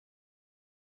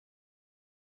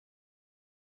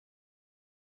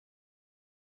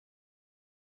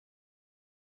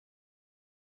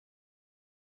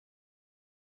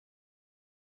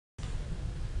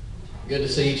Good to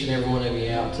see each and every one of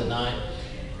you out tonight.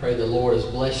 Pray the Lord has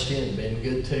blessed you and been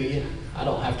good to you. I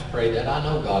don't have to pray that. I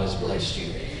know God has blessed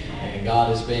you. And God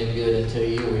has been good unto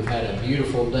you. We've had a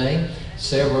beautiful day.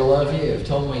 Several of you have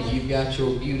told me you've got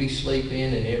your beauty sleep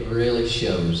in, and it really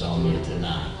shows on you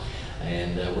tonight.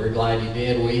 And we're glad you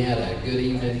did. We had a good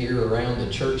evening here around the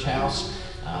church house.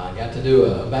 I got to do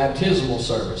a baptismal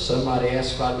service. Somebody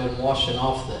asked if I'd been washing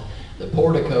off the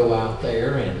portico out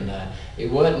there, and it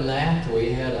wasn't that.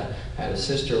 We had a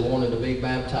sister wanted to be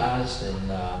baptized,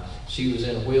 and she was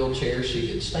in a wheelchair.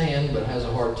 She could stand but has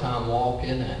a hard time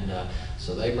walking, and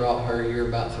so they brought her here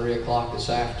about 3 o'clock this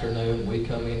afternoon. We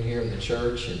come in here in the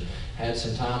church and had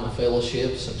some time of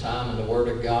fellowship, some time in the Word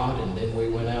of God, and then we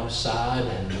went outside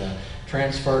and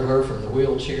transferred her from the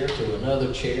wheelchair to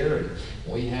another chair, and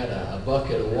we had a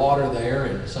bucket of water there,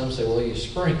 and some say, well, you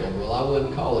sprinkled. Well, I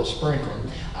wouldn't call it sprinkling.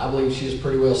 I believe she was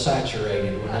pretty well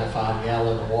saturated when that 5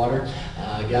 gallon of water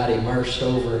got immersed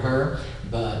over her,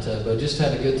 but just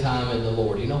had a good time in the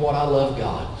Lord. You know what? I love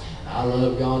God. I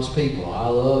love God's people. I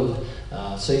love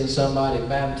seeing somebody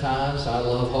baptized. I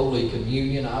love Holy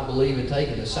Communion. I believe in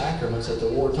taking the sacraments that the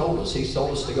Lord told us. He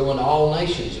told us to go into all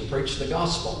nations and preach the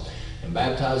gospel and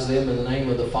baptize them in the name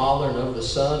of the Father and of the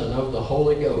Son and of the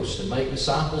Holy Ghost and make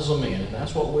disciples of men. And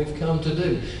that's what we've come to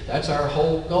do. That's our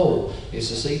whole goal, is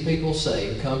to see people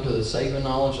saved, come to the saving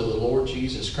knowledge of the Lord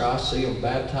Jesus Christ, see them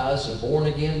baptized and born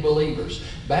again believers.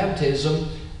 Baptism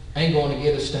ain't going to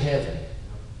get us to heaven.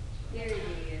 There it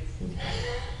is.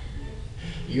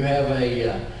 You have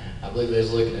I believe they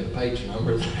was looking at a page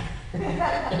number there.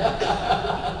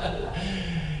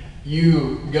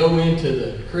 You go into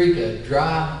the creek a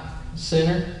dry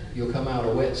sinner, you'll come out a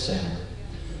wet sinner.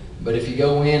 But if you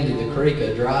go into the creek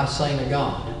a dry saint of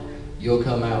God, you'll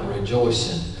come out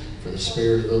rejoicing for the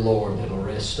Spirit of the Lord that will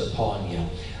rest upon you.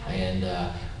 And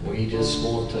we just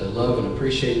want to love and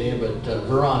appreciate them. But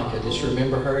Veronica, just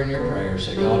remember her in your prayers,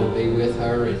 that God will be with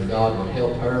her and God will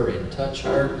help her and touch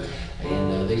her.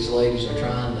 And these ladies are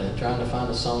trying to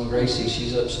find a song. Gracie,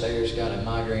 she's upstairs, got a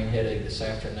migraine headache this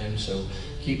afternoon, so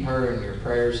keep her in your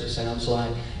prayers, it sounds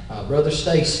like. Brother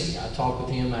Stacy, I talked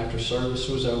with him after service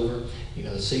was over. You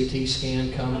know, the CT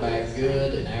scan come back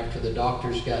good, and after the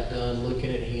doctors got done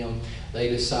looking at him, they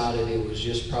decided it was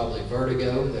just probably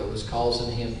vertigo that was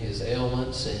causing him his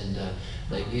ailments, and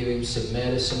they give him some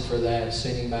medicine for that,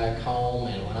 sent him back home,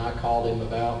 and when I called him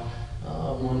about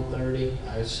 1:30,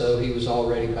 so he was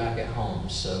already back at home.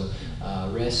 So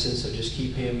resting, so just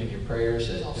keep him in your prayers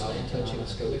that God will touch him.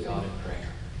 Let's go to God in prayer.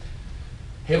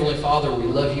 Heavenly Father, we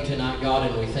love you tonight, God,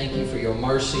 and we thank you for your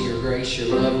mercy, your grace,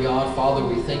 your love, God. Father,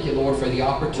 we thank you, Lord, for the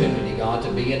opportunity, God,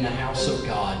 to be in the house of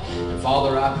God. And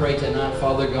Father, I pray tonight,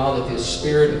 Father God, that this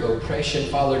spirit of oppression,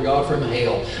 Father God, from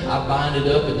hell, I bind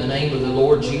it up in the name of the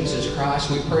Lord Jesus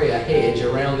Christ. We pray a hedge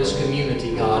around this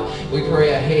community, God. We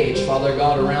pray a hedge, Father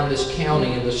God, around this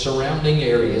county and the surrounding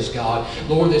areas, God.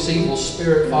 Lord, this evil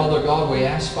spirit, Father God, we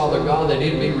ask, Father God, that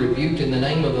it be rebuked in the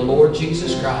name of the Lord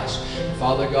Jesus Christ.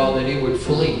 Father God, that it would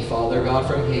flee, Father God,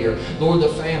 from here. Lord, the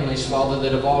families, Father,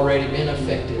 that have already been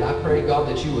affected, I pray, God,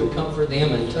 that you would comfort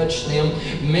them and touch them,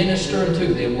 minister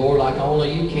unto them, Lord, like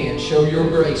only you can. Show your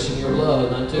grace and your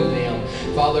love unto them.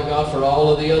 Father God, for all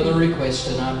of the other requests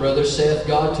tonight, Brother Seth,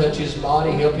 God, touch his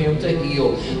body, help him to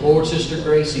heal. Lord, Sister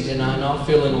Gracie tonight, not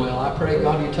feeling well, I pray,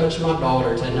 God, you touch my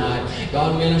daughter tonight.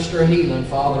 God, minister healing,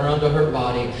 Father, unto her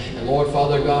body. And Lord,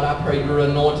 Father God, I pray your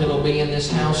anointing will be in this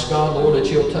house, God, Lord,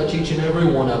 that you'll touch each and every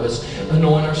one of us.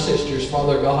 Anoint our sisters,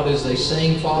 Father God, as they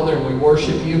sing, Father, and we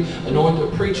worship you. Anoint the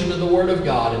preaching of the Word of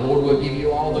God. And Lord, we'll give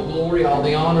you all the glory, all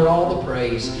the honor, all the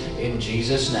praise in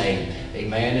Jesus' name.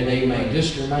 Amen and amen.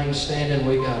 Just remain standing.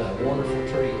 We got a wonderful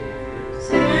treat.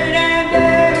 Soon and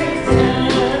very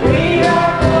soon we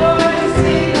are going to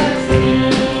see the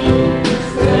King.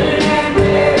 Soon and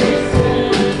very soon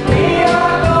we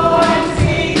are going to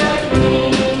see the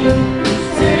King.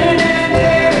 Soon and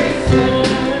very soon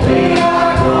we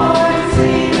are going to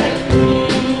see the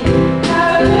King.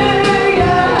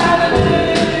 Hallelujah,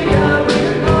 hallelujah,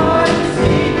 we're going to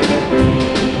see the King.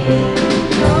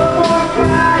 No more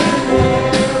crying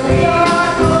there, we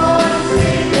are going to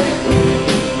see the King.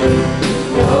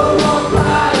 No more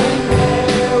crying.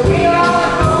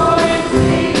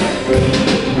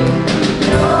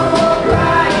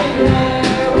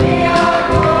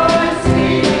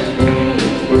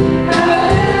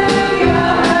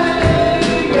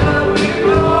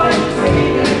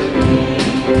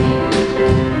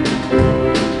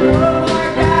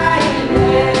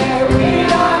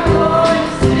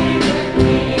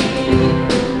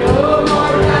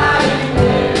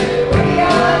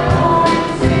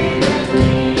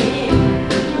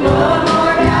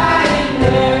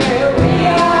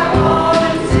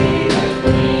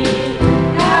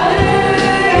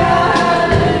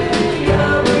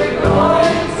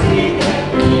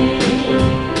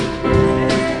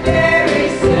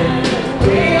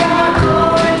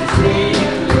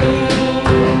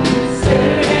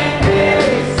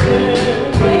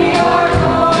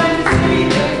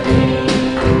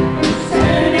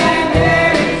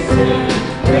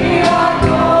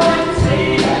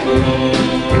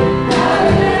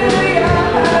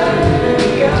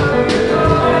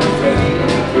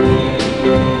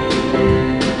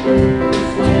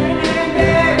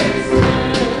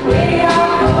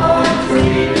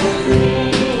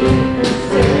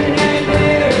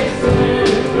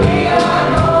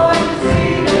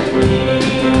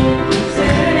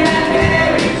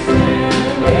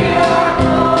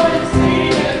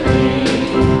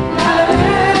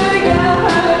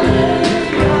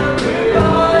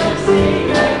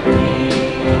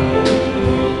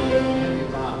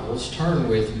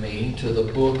 me to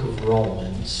the book of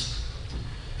Romans.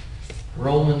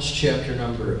 Romans chapter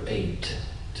number 8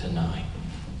 tonight.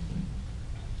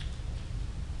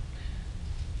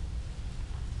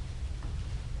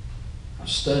 I'm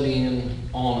studying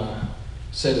on a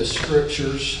set of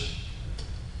scriptures,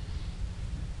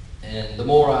 and the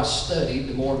more I studied,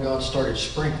 the more God started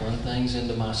sprinkling things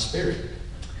into my spirit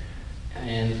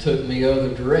and took me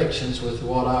other directions with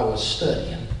what I was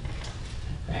studying.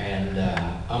 And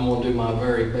I'm going to do my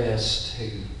very best to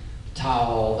tie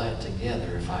all that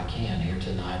together if I can here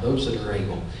tonight. Those that are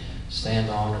able, stand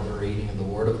on in the reading of the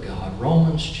Word of God.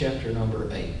 Romans chapter number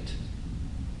 8.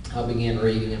 I'll begin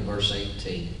reading in verse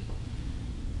 18.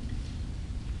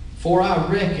 For I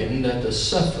reckon that the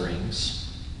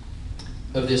sufferings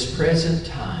of this present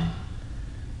time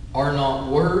are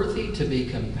not worthy to be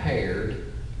compared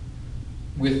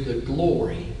with the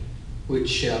glory which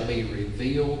shall be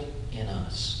revealed in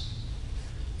us.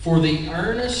 For the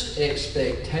earnest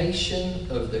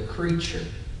expectation of the creature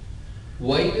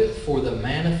waiteth for the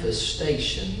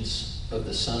manifestations of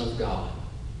the Son of God.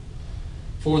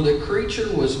 For the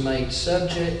creature was made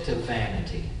subject to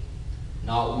vanity,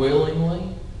 not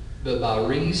willingly, but by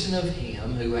reason of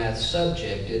him who hath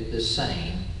subjected the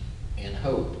same in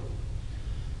hope.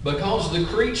 Because the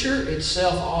creature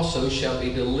itself also shall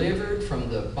be delivered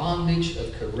from the bondage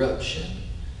of corruption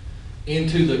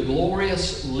into the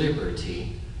glorious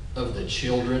liberty of the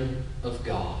children of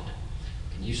God.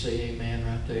 Can you say amen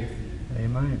right there?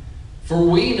 Amen. For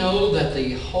we know that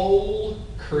the whole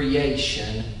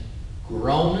creation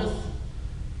groaneth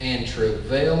and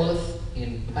travaileth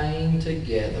in pain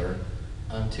together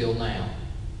until now.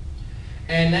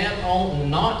 And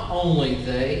not only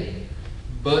they,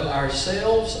 but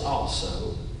ourselves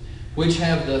also, which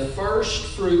have the first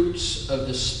fruits of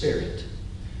the Spirit,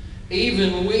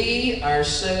 even we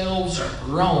ourselves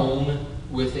groan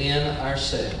within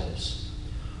ourselves,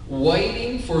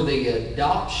 waiting for the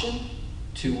adoption,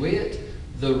 to wit,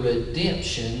 the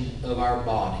redemption of our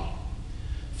body.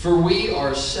 For we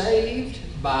are saved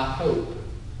by hope.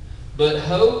 But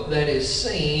hope that is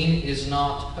seen is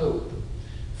not hope.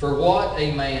 For what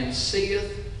a man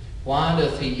seeth, why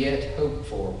doth he yet hope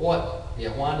for?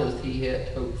 Why doth he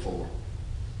yet hope for?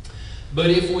 But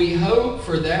if we hope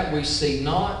for that we see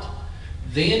not,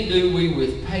 then do we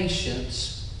with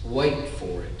patience wait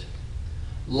for it.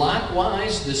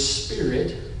 Likewise the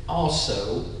Spirit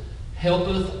also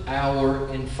helpeth our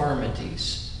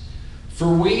infirmities. For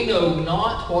we know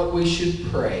not what we should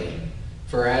pray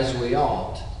for as we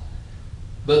ought,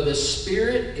 but the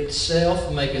Spirit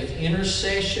itself maketh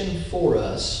intercession for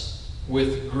us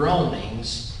with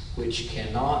groanings which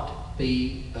cannot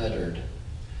be uttered.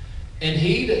 And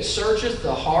he that searcheth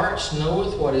the hearts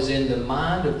knoweth what is in the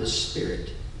mind of the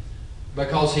Spirit,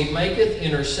 because he maketh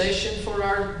intercession for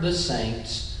the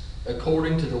saints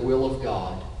according to the will of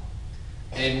God.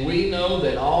 And we know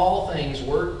that all things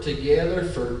work together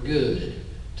for good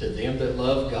to them that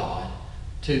love God,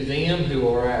 to them who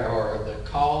are the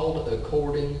called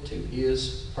according to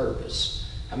his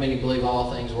purpose. How many believe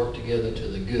all things work together to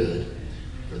the good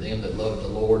for them that love the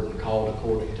Lord and called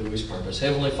according to his purpose?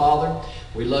 Heavenly Father,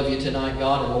 we love you tonight,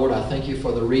 God, and Lord, I thank you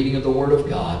for the reading of the Word of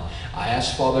God. I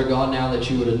ask, Father God, now that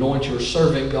you would anoint your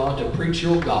servant, God, to preach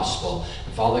your gospel.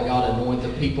 And Father God, anoint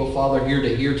the people, Father, here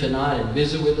to hear tonight and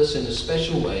visit with us in a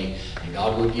special way. And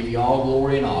God, we'll give you all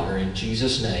glory and honor in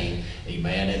Jesus' name.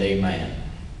 Amen and amen.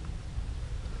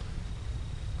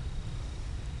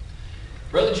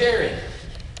 Brother Jerry,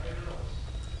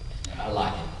 I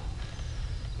like it.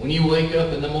 When you wake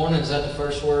up in the morning, is that the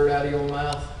first word out of your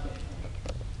mouth?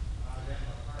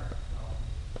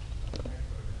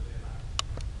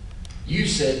 You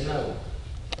said no.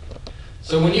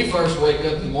 So when you first wake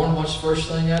up in the morning, what's the first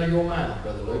thing out of your mouth,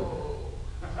 Brother Luke?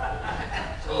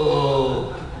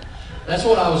 Oh, that's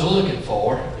what I was looking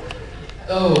for.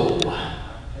 Oh,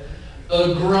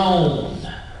 a groan.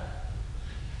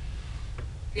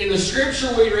 In the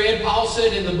scripture we read, Paul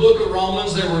said in the book of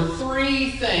Romans, there were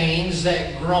three things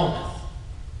that groaneth.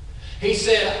 He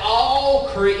said all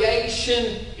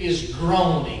creation is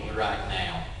groaning right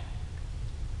now.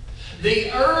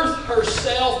 The earth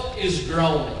herself is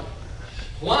groaning.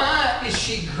 Why is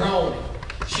she groaning?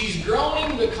 She's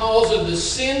groaning because of the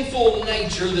sinful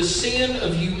nature, the sin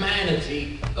of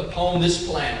humanity upon this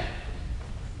planet.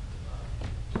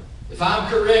 If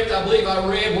I'm correct, I believe I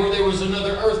read where there was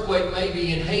another earthquake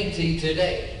maybe in Haiti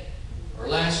today, or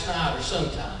last night or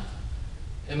sometime.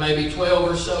 And maybe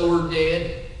 12 or so were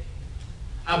dead.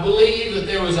 I believe that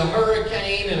there was a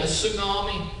hurricane and a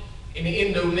tsunami in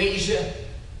Indonesia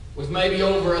with maybe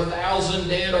over 1,000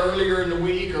 dead earlier in the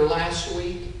week or last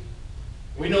week.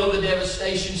 We know the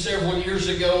devastation several years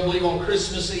ago, I believe on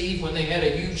Christmas Eve, when they had a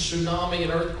huge tsunami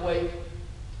and earthquake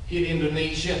hit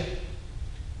Indonesia.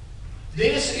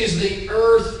 This is the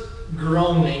earth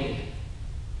groaning.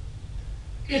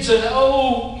 It's an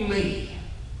oh me,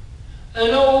 an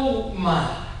oh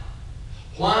my.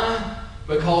 Why?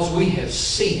 Because we have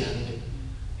sinned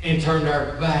and turned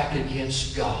our back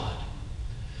against God.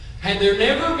 Had there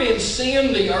never been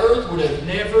sin, the earth would have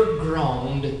never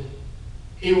groaned.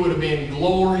 It would have been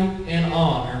glory and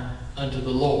honor unto the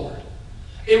Lord.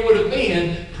 It would have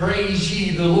been praise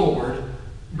ye the Lord,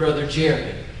 Brother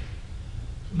Jerry.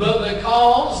 But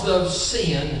because of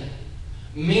sin,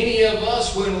 many of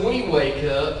us, when we wake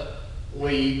up,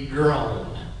 we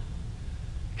groan.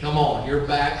 Come on, your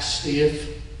back's stiff,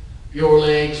 your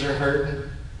legs are hurting.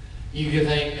 You can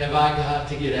think, have I got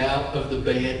to get out of the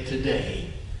bed today?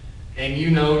 And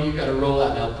you know you got to roll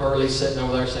out. Now Pearlie's sitting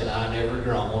over there saying, I never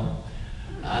groan.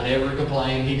 I never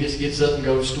complain. He just gets up and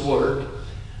goes to work.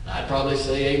 I'd probably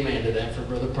say amen to that for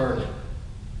Brother Pearlie.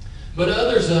 But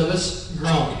others of us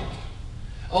groan.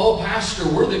 Oh, Pastor,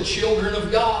 we're the children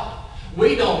of God.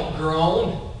 We don't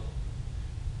groan.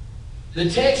 The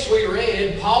text we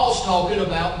read, Paul's talking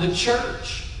about the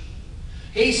church.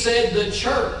 He said the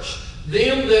church,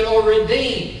 them that are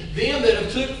redeemed, them that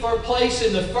have took for place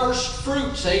in the first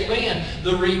fruits, amen.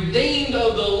 The redeemed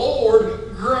of the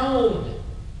Lord groan.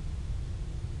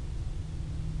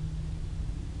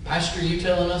 Pastor, are you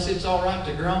telling us it's all right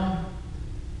to groan?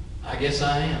 I guess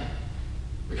I am.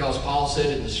 Because Paul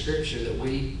said in the Scripture that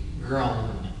we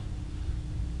groan.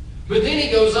 But then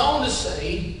he goes on to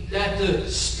say that the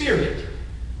Spirit,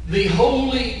 the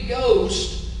Holy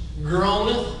Ghost,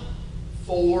 groaneth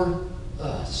for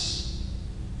us.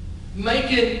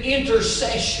 Making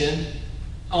intercession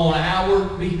on our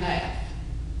behalf.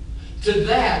 To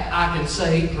that I can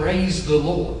say, praise the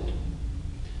Lord.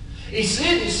 He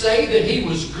didn't say that he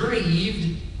was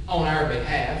grieved on our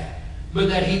behalf, but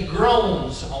that he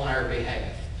groans on our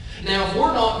behalf. Now, if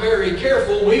we're not very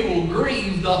careful, we will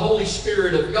grieve the Holy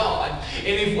Spirit of God. And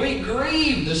if we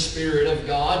grieve the Spirit of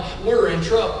God, we're in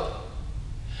trouble.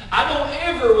 I don't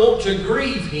ever want to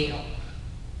grieve him.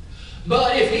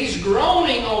 But if he's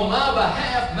groaning on my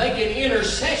behalf, making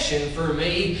intercession for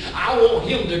me, I want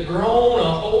him to groan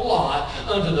a whole lot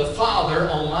unto the Father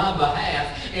on my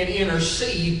behalf and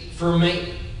intercede for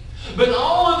me. But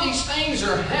all of these things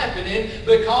are happening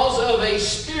because of a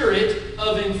spirit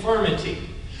of infirmity.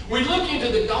 We look into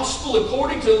the gospel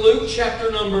according to Luke chapter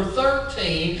number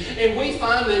 13, and we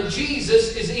find that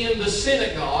Jesus is in the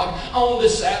synagogue on the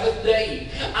Sabbath day.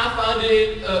 I find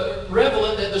it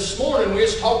relevant that this morning we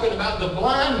was talking about the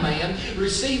blind man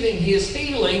receiving his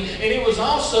healing, and it was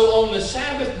also on the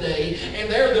Sabbath day,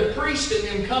 and there the priest and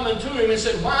them coming to him and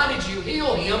said, why did you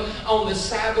heal him on the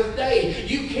Sabbath day?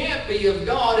 You can't be of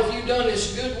God if you've done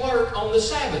this good work on the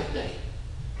Sabbath day.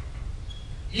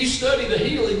 You study the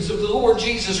healings of the Lord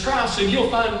Jesus Christ, and you'll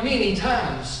find many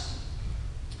times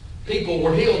people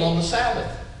were healed on the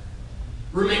Sabbath.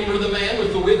 Remember the man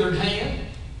with the withered hand?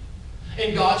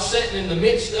 And God sitting in the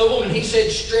midst of them, and he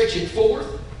said, stretch it forth.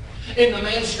 And the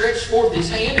man stretched forth his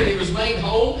hand, and he was made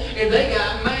whole, and they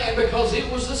got mad because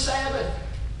it was the Sabbath.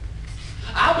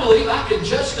 I believe I can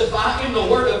justify in the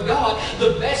Word of God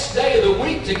the best day of the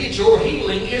week to get your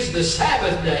healing is the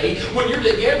Sabbath day. When you're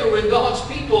together with God's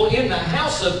people in the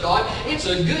house of God, it's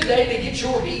a good day to get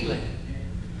your healing.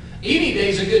 Any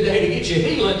day's a good day to get your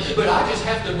healing, but I just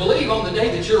have to believe on the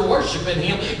day that you're worshiping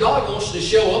Him, God wants to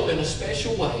show up in a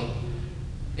special way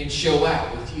and show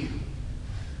out with you.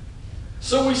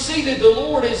 So we see that the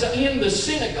Lord is in the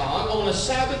synagogue on a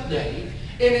Sabbath day.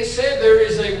 And it said there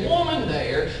is a woman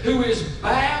there who is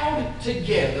bowed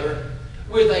together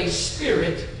with a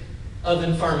spirit of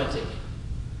infirmity.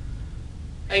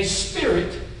 A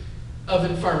spirit of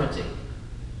infirmity.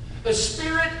 A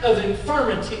spirit of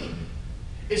infirmity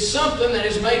is something that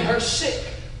has made her sick.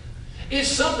 It's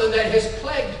something that has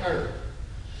plagued her.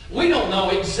 We don't know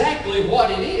exactly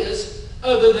what it is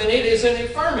other than it is an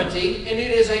infirmity and it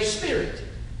is a spirit.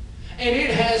 And it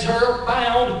has her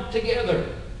bound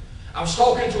together. I was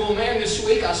talking to a man this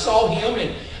week. I saw him,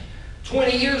 and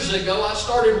 20 years ago I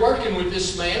started working with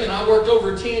this man, and I worked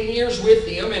over 10 years with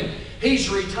him, and he's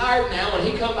retired now, and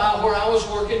he come by where I was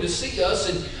working to see us,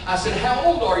 and I said, how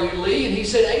old are you, Lee? And he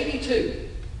said, 82.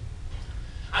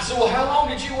 I said, well, how long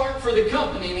did you work for the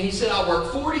company? And he said, I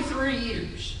worked 43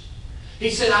 years. He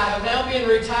said, I have now been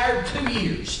retired 2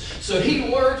 years. So he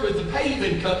worked with the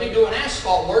paving company doing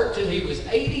asphalt work till he was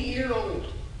 80 years old.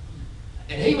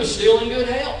 And he was still in good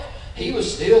health. He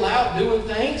was still out doing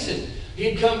things, and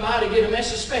he'd come by to get a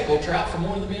mess of speckled trout from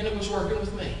one of the men that was working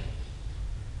with me.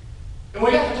 And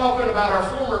we got to talking about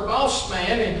our former boss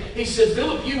man, and he said,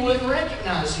 Phillip, you wouldn't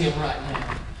recognize him right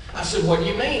now. I said, what do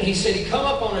you mean? He said, he come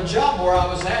up on a job where I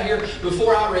was out here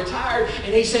before I retired,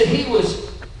 and he said he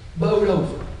was bowed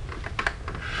over.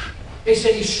 He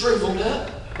said he shriveled up.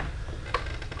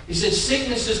 He said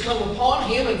sickness has come upon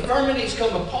him, infirmities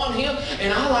come upon him,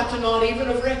 and I like to not even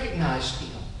have recognized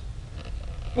him.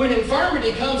 When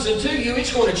infirmity comes into you,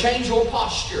 it's going to change your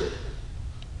posture.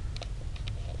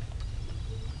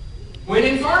 When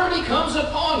infirmity comes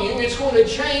upon you, it's going to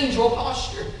change your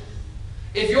posture.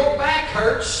 If your back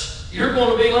hurts, you're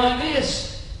going to be like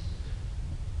this.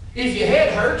 If your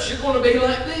head hurts, you're going to be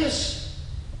like this.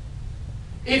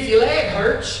 If your leg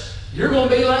hurts, you're going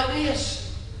to be like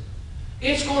this.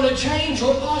 It's going to change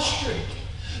your posture.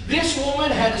 This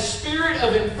woman had a spirit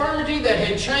of infirmity that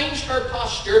had changed her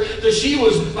posture that she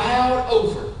was bowed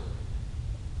over.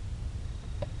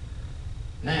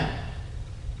 Now,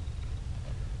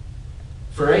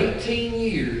 for 18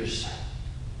 years,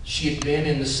 she had been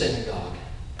in the synagogue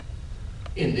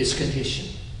in this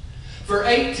condition. For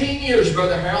 18 years,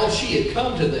 Brother Harold, she had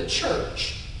come to the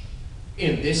church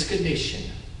in this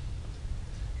condition.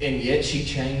 And yet she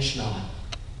changed not.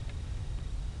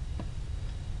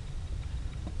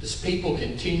 Does people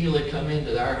continually come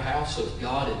into our house of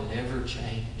God and never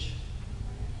change?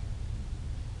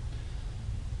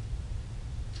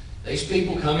 These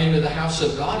people come into the house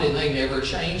of God and they never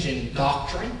change in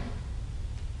doctrine.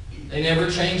 They never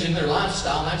change in their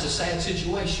lifestyle, and that's a sad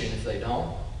situation if they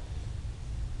don't.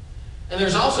 And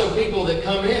there's also people that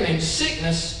come in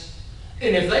sickness,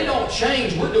 and if they don't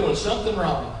change, we're doing something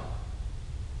wrong.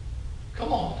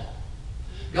 Come on.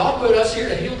 God put us here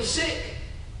to heal the sick.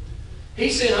 He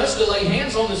sent us to lay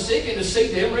hands on the sick and to see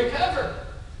them recover.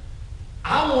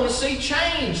 I want to see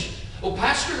change. Well,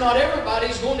 Pastor, not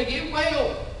everybody's going to get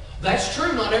well. That's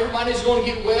true. Not everybody's going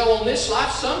to get well on this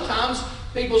life. Sometimes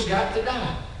people's got to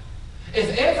die.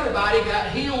 If everybody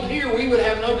got healed here, we would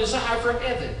have no desire for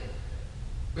heaven,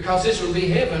 because this would be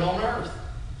heaven on earth.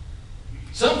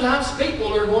 Sometimes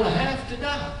people are going to have to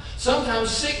die. Sometimes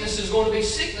sickness is going to be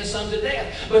sickness unto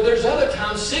death. But there's other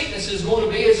times sickness is going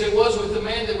to be as it was with the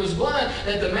man that was blind,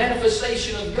 that the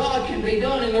manifestation of God can be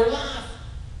done in their life.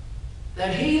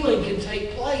 That healing can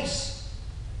take place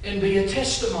and be a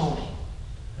testimony.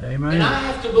 Amen. And I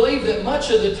have to believe that much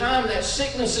of the time that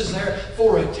sickness is there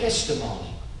for a testimony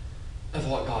of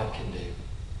what God can do.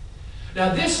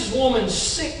 Now, this woman's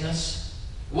sickness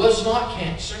was not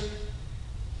cancer.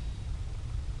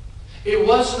 It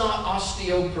was not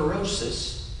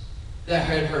osteoporosis that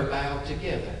had her bowed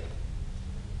together.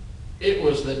 It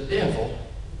was the devil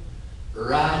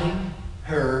riding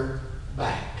her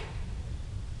back.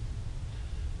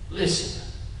 Listen,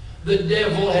 the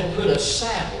devil had put a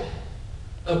saddle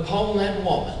upon that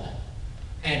woman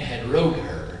and had rode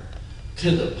her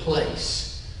to the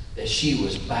place that she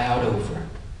was bowed over.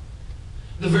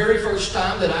 The very first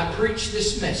time that I preached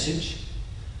this message,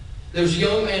 there was a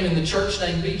young man in the church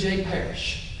named B.J.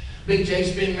 Parrish.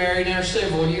 B.J.'s been married now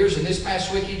several years, and this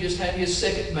past week he just had his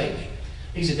second baby.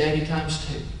 He's a daddy times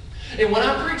two. And when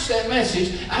I preached that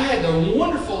message, I had the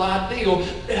wonderful idea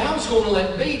that I was going to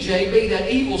let B.J. be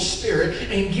that evil spirit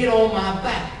and get on my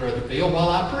back, Brother Bill, while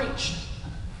I preached.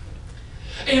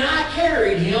 And I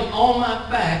carried him on my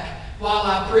back while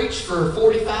I preached for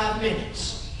 45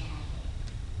 minutes.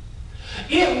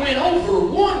 It went over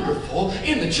wonderful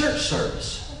in the church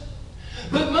service.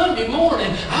 But Monday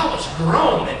morning, I was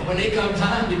groaning when it come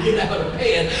time to get out of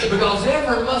bed, because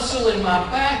every muscle in my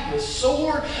back was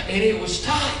sore and it was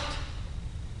tight.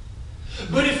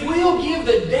 But if we'll give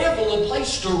the devil a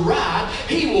place to ride,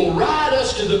 he will ride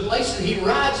us to the place that he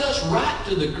rides us, right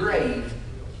to the grave.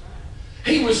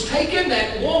 He was taking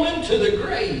that woman to the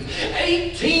grave.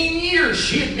 18 years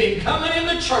she had been coming in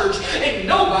the church, and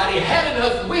nobody had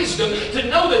enough wisdom to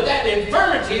know that that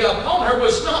infirmity upon her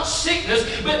was not sickness,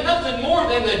 but nothing more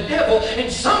than the devil.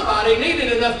 And somebody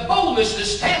needed enough boldness to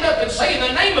stand up and say, in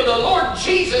the name of the Lord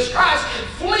Jesus Christ,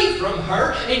 flee from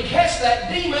her and cast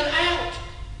that demon out.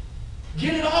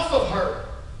 Get it off of her.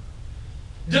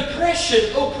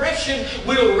 Depression, oppression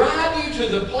will ride you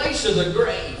to the place of the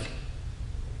grave.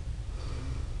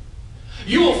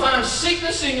 You will find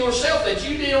sickness in yourself that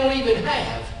you don't even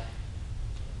have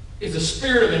if the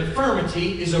spirit of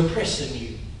infirmity is oppressing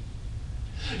you.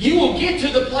 You will get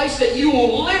to the place that you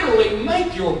will literally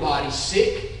make your body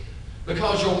sick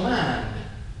because your mind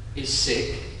is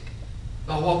sick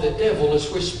by what the devil is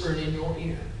whispering in your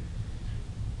ear.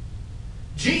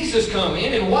 Jesus come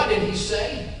in, and what did he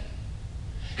say?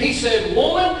 He said,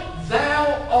 "Woman,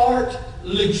 thou art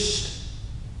loosed."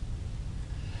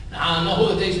 Now, I know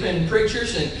that there's been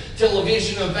preachers and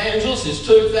television evangelists has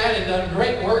took that and done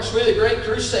great works with it, great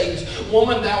crusades.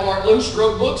 Woman, thou art loose,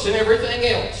 wrote books and everything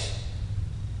else.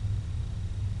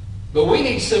 But we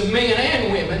need some men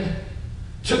and women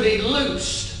to be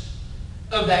loosed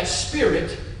of that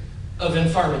spirit of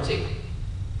infirmity.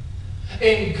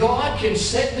 And God can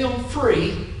set them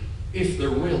free if they're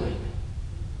willing.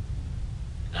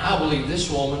 Now, I believe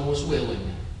this woman was willing.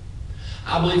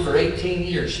 I believe for 18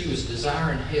 years she was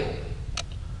desiring help,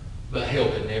 but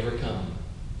help had never come.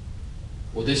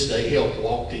 Well, this day help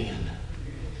walked in,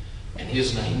 and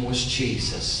his name was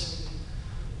Jesus.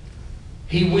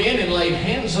 He went and laid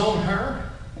hands on her,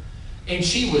 and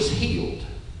she was healed.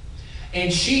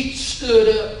 And she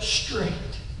stood up straight.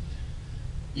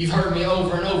 You've heard me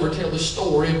over and over tell the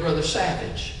story of Brother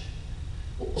Savage.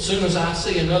 Well, as soon as I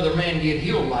see another man get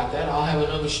healed like that, I'll have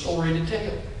another story to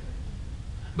tell.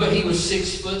 But he was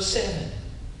 6'7".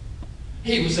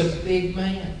 He was a big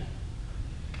man.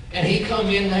 And he come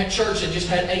in that church that just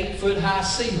had 8-foot-high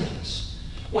ceilings.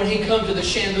 When he come to the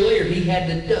chandelier, he had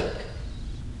to duck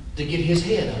to get his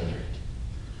head under it.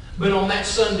 But on that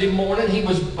Sunday morning, he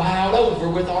was bowed over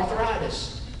with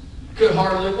arthritis. Could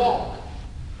hardly walk.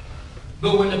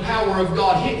 But when the power of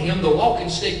God hit him, the walking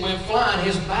stick went flying,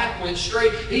 his back went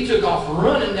straight. He took off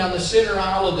running down the center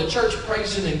aisle of the church,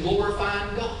 praising and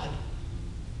glorifying God.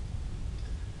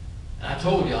 And I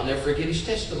told you, I'll never forget his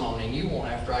testimony, and you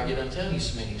won't after I get done telling you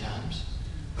so many times.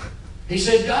 He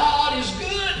said, God is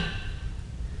good,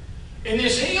 and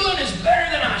this healing is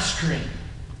better than ice cream.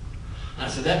 I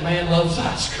said, that man loves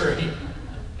ice cream.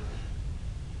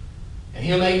 And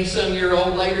him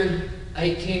 80-some-year-old later,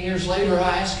 18 years later,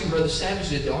 I asked him, Brother Savage,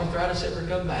 did the arthritis ever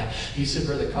come back? He said,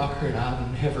 Brother Cochran,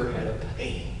 I've never had a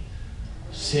pain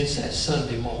since that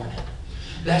Sunday morning.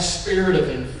 That spirit of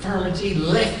infirmity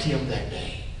left him that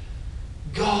day.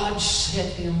 God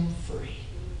set him free.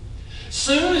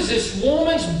 Soon as this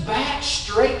woman's back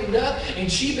straightened up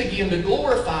and she began to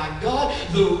glorify God,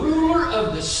 the ruler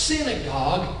of the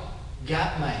synagogue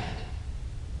got mad.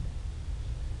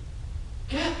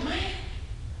 Got mad.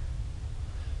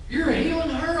 You're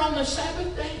healing her on the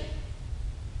Sabbath day?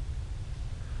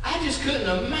 I just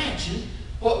couldn't imagine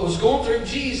what was going through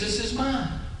Jesus'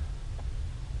 mind.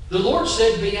 The Lord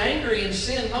said, be angry and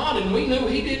sin not, and we knew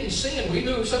he didn't sin. We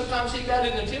knew sometimes he got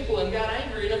in the temple and got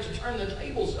angry enough to turn the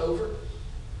tables over.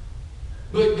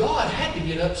 But God had to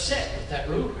get upset with that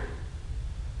ruler.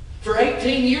 For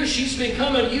 18 years, she's been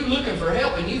coming to you looking for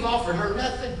help, and you've offered her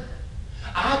nothing.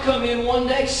 I come in one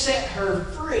day, set her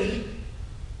free,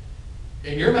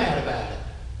 and you're mad about it.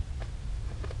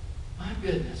 My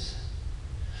goodness.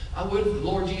 I would if the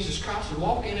Lord Jesus Christ would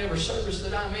walk in every service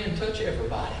that I'm in and touch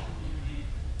everybody.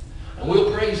 And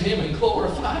we'll praise him and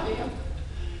glorify him.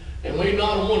 And we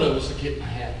not one of us will get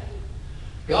mad.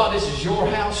 God, this is your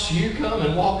house. You come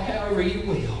and walk however you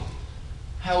will.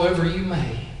 However you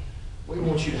may. We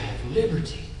want you to have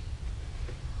liberty.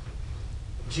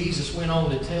 Jesus went on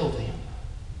to tell them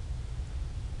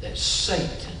that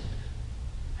Satan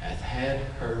hath had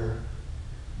her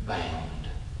bound.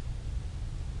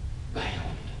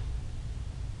 Bound.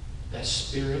 That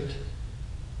spirit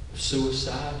of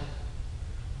suicide,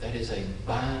 that is a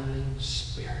binding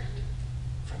spirit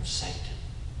from Satan.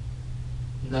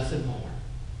 Nothing more.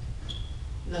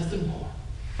 Nothing more.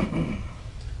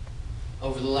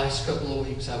 Over the last couple of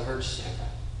weeks, I've heard several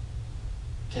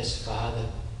testify that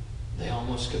they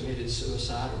almost committed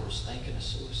suicide or was thinking of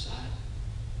suicide.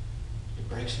 It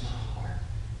breaks my heart.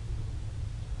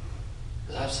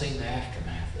 Because I've seen the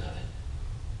aftermath of it.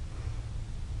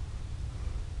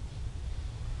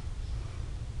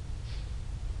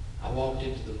 I walked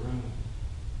into the room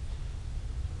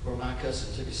where my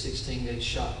cousin took a 16-gauge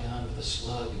shotgun with a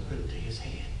slug and put it to his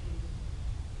head.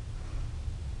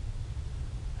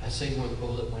 I seen where the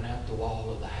bullet went out the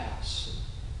wall of the house.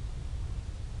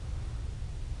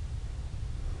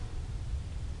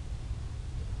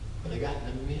 But I got in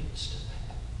the midst of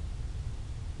that.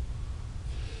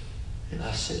 And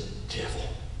I said, devil,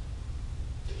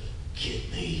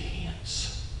 get thee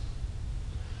hence.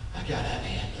 I got an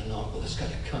aunt and uncle that's got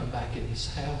to come back in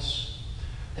this house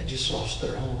that just lost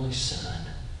their only son.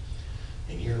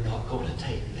 And you're not going to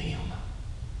take them.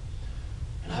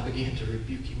 And I began to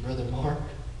rebuke him, Brother Mark.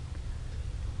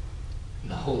 And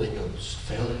the Holy Ghost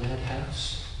fell in that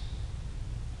house.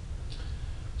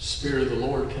 The Spirit of the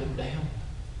Lord came down.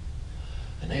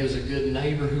 And there was a good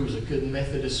neighbor who was a good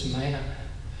Methodist man.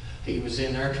 He was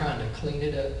in there trying to clean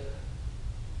it up.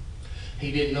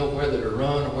 He didn't know whether to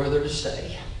run or whether to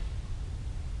stay.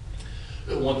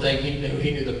 But one thing he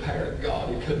knew the power of God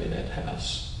had come in that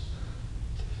house.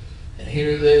 And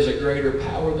here there's a greater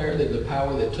power there than the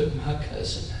power that took my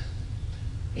cousin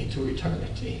into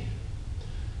eternity.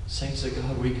 Saints of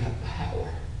God, we got power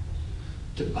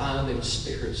to bind them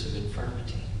spirits of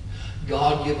infirmity.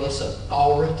 God give us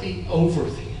authority over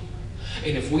them.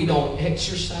 And if we don't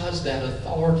exercise that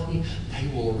authority, they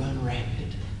will run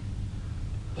rampant.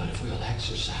 But if we'll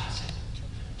exercise it,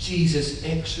 Jesus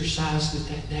exercised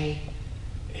it that day,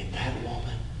 and that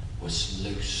woman was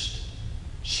loosed.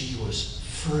 She was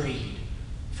freed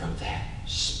from that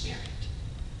spirit.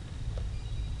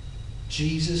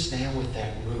 Jesus now with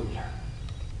that ruler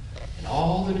and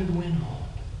all that had went on,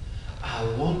 I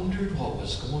wondered what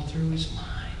was going through his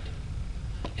mind.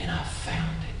 And I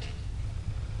found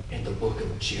it in the book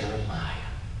of Jeremiah.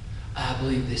 I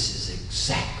believe this is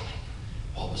exactly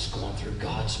what was going through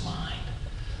God's mind.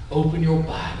 Open your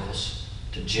Bibles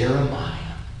to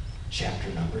Jeremiah chapter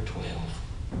number 12.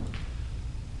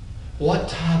 What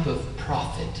type of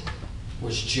prophet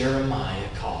was Jeremiah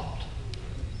called?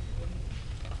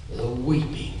 The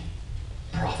weeping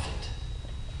prophet.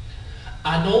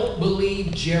 I don't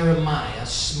believe Jeremiah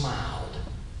smiled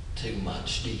too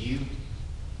much, do you?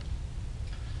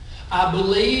 I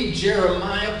believe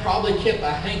Jeremiah probably kept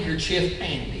a handkerchief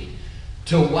handy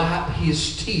to wipe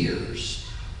his tears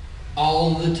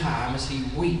all the time as he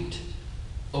wept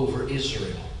over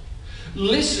Israel.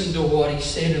 Listen to what he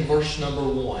said in verse number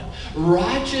 1.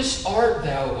 Righteous art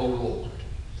thou, O Lord,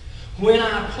 when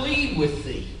I plead with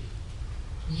thee.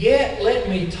 Yet let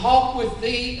me talk with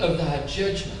thee of thy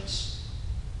judgments.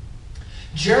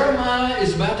 Jeremiah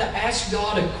is about to ask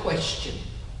God a question.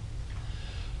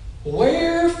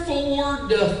 Wherefore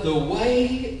doth the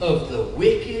way of the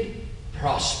wicked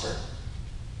prosper?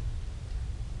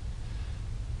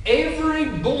 Every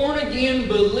born-again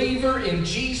believer in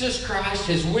Jesus Christ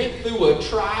has went through a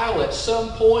trial at some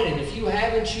point, and if you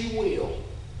haven't, you will.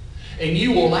 And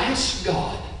you will ask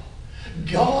God,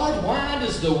 God, why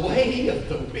does the way of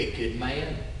the wicked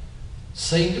man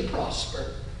seem to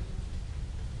prosper?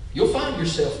 You'll find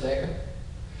yourself there.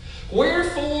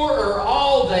 Wherefore are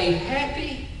all they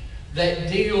happy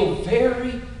that deal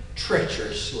very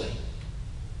treacherously?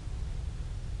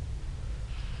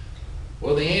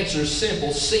 Well, the answer is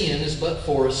simple. Sin is but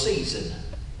for a season.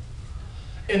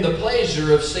 And the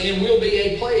pleasure of sin will be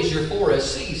a pleasure for a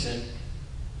season.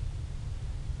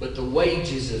 But the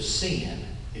wages of sin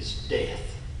is death.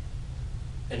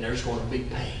 And there's going to be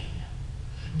pain.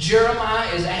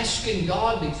 Jeremiah is asking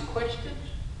God these questions.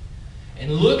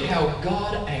 And look how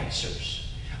God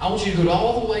answers. I want you to go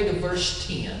all the way to verse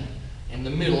 10 in the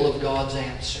middle of God's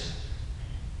answer.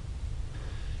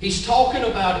 He's talking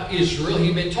about Israel.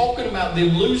 He'd been talking about them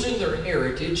losing their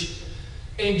heritage.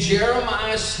 And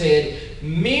Jeremiah said,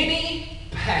 many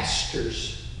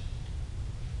pastors.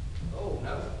 Oh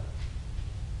no.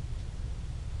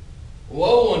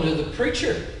 Woe unto the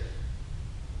preacher.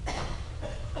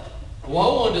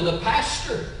 Woe unto the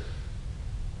pastor.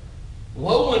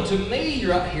 Woe unto me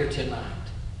right here tonight.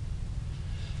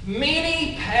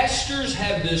 Many pastors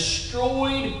have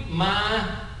destroyed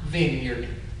my vineyard.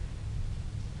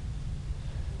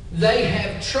 They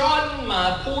have trodden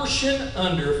my portion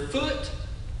underfoot.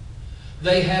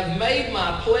 They have made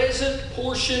my pleasant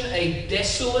portion a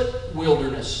desolate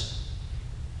wilderness.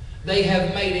 They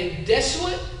have made it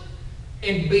desolate,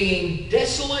 and being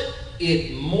desolate,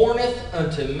 it mourneth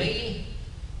unto me.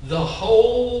 The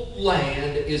whole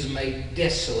land is made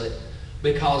desolate,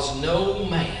 because no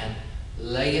man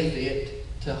layeth it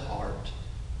to heart.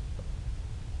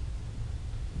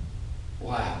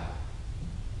 Wow.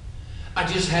 I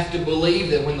just have to believe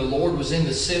that when the Lord was in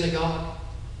the synagogue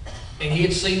and he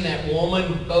had seen that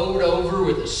woman bowed over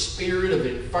with a spirit of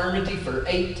infirmity for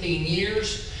 18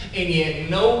 years, and yet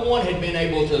no one had been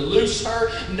able to loose her.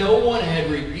 No one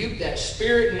had rebuked that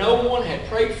spirit. No one had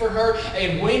prayed for her.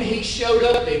 And when he showed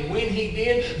up and when he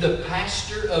did, the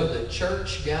pastor of the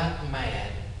church got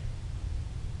mad.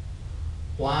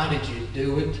 Why did you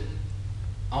do it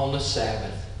on the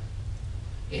Sabbath?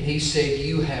 And he said,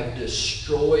 you have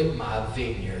destroyed my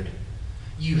vineyard.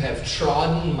 You have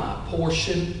trodden my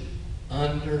portion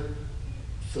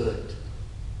underfoot.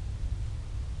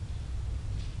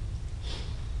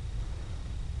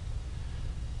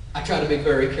 I try to be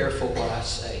very careful what I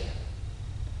say.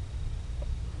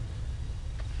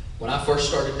 When I first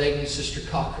started dating Sister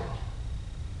Cochran,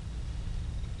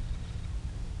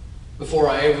 before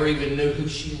I ever even knew who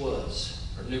she was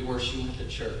or knew where she went to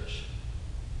church,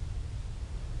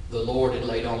 the Lord had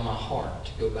laid on my heart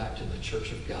to go back to the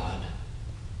Church of God,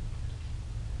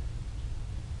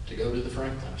 to go to the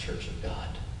Franklin Church of God.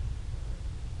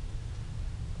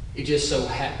 It just so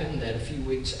happened that a few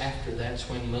weeks after that's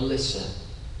when Melissa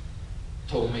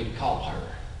told me to call her.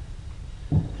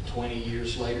 And 20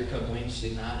 years later, come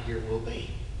Wednesday night, here we'll be.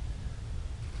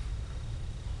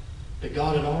 But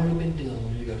God had already been dealing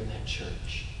with me to go to that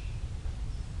church.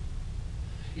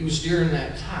 It was during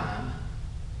that time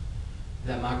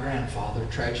that my grandfather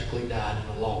tragically died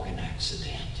in a logging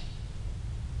accident.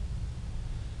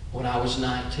 When I was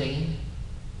 19,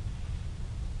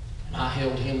 and I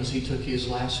held him as he took his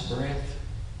last breath,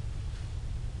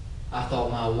 I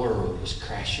thought my world was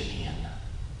crashing in.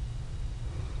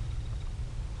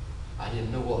 I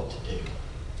didn't know what to do.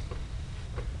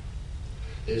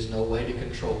 There's no way to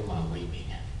control my weeping.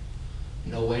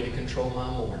 No way to control my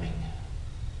mourning.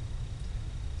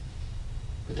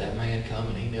 But that man come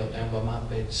and he knelt down by my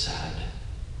bedside.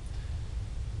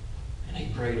 And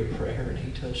he prayed a prayer and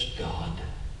he touched God.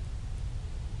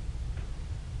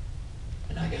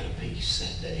 And I got a peace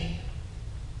that day.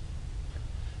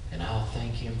 And I'll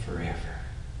thank him forever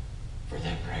for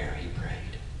that prayer he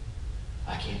prayed.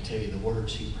 I can't tell you the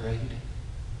words he prayed.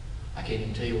 I can't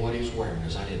even tell you what he was wearing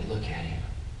because I didn't look at him.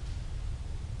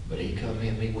 But he come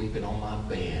in, me weeping on my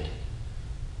bed.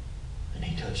 And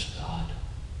he touched God.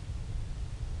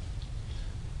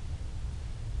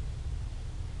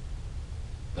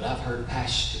 But I've heard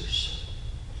pastors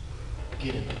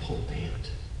get in the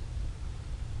pulpit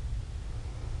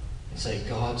and say,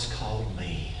 God's called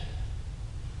me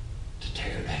to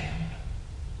tear down.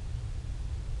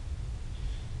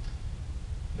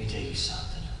 Let me tell you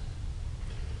something.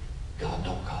 God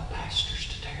don't call pastors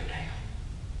to tear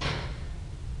down.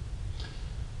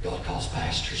 God calls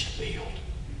pastors to build.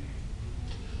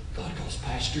 God calls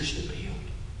pastors to build.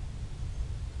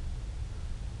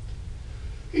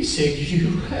 He said,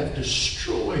 you have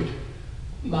destroyed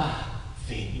my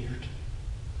vineyard.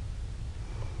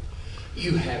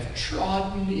 You have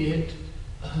trodden it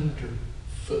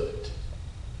underfoot.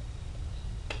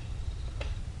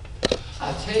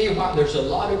 I tell you what, there's a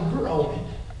lot of groaning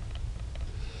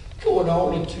going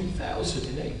on in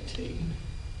 2018.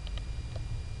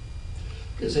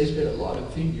 Because there's been a lot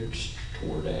of vineyards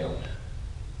tore down.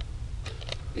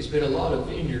 There's been a lot of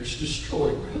vineyards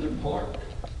destroyed, Brother Mark.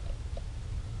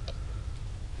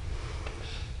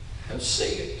 I've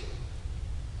seen it.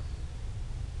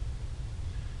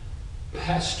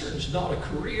 Pastoring's not a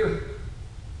career.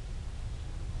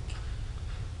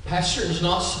 Pastoring's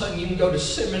not something you can go to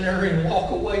seminary and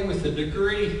walk away with a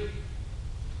degree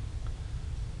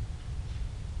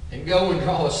and go and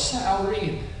draw a salary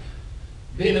and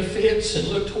benefits and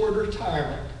look toward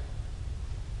retirement.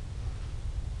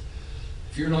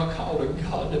 If you're not called of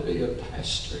God to be a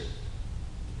pastor,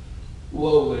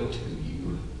 woe unto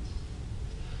you.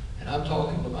 And I'm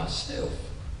talking to myself.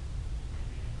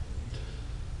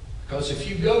 Because if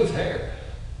you go there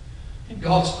and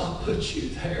God's not put you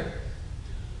there,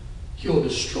 you'll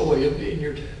destroy a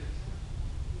vineyard.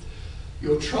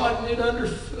 You'll trodden it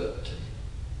underfoot.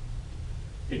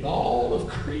 And all of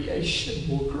creation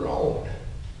will groan.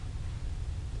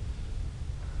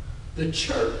 The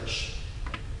church,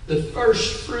 the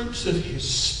first fruits of His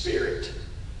Spirit,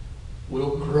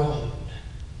 will groan.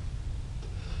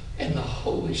 And the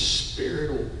Holy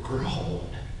Spirit will groan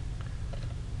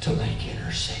to make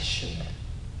intercession.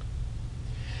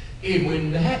 And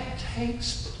when that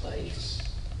takes place,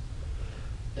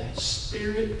 that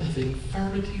spirit of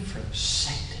infirmity from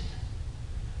Satan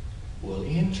will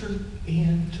enter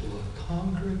into a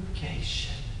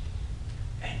congregation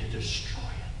and to destroy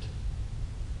it.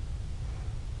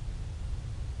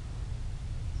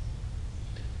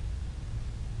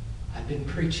 I've been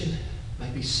preaching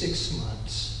maybe 6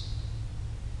 months.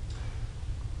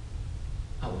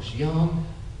 I was young.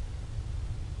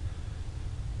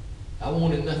 I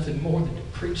wanted nothing more than to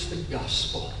preach the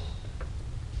gospel.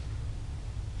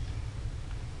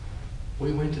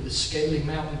 We went to the Scaly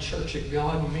Mountain Church of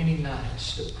God many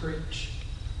nights to preach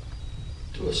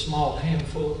to a small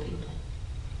handful of people.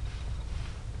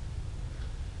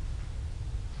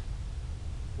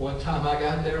 One time I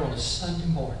got there on a Sunday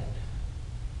morning.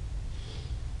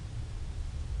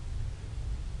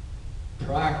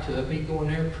 Prior to me going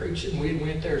there preaching, we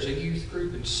went there as a youth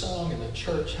group and sung, and the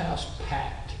church house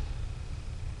packed.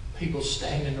 People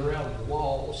standing around the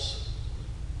walls.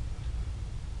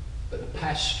 But a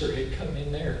pastor had come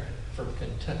in there from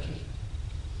Kentucky.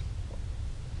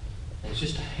 There's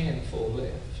just a handful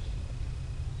left.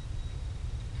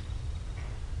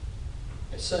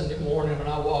 And Sunday morning when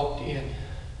I walked in,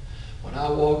 when I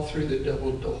walked through the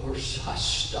double doors, I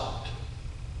stopped.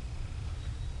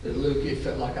 It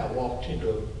felt like I walked into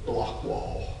a block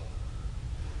wall.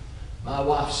 My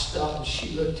wife stopped and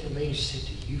she looked at me and said,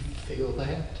 "Do you feel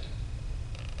that?"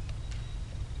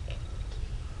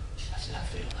 I said, "I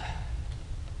feel that."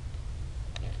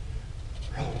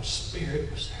 Lord's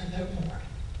Spirit was there that morning.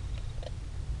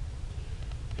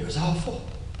 It was awful.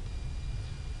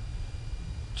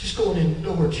 Just going in the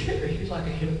door, Jerry, he's like I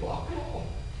hit a block wall.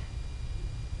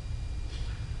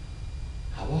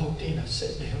 I walked in, I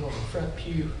sat down on the front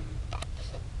pew.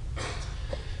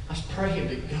 I was praying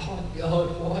to God,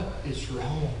 God, what is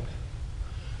wrong?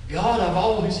 God, I've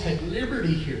always had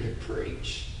liberty here to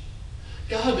preach.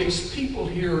 God, these people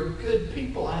here are good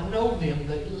people. I know them.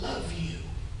 They love you.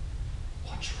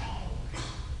 What's wrong?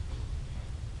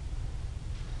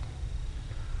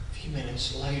 A few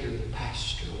minutes later, the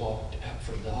pastor walked out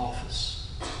from the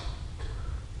office.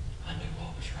 I knew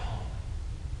what was wrong.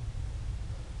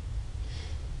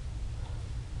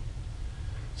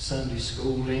 Sunday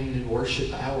school ended,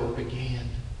 worship hour began.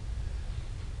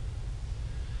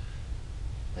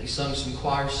 They sung some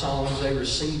choir songs. They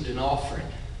received an offering.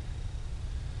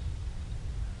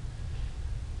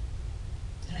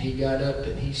 And he got up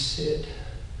and he said,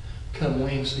 come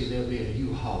Wednesday, there'll be a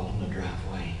U-Haul in the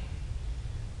driveway.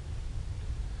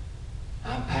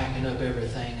 I'm packing up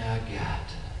everything I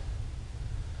got.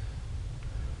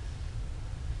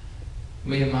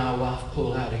 Me and my wife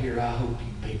pull out of here. I hope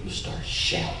you people start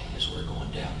shouting as we're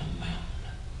going down the mountain.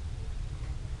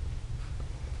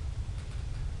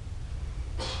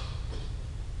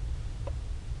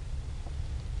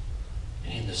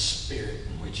 And in the spirit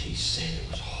in which he said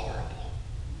it was horrible,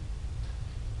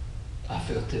 I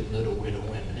felt them little widow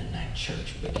women in that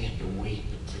church begin to weep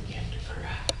and begin to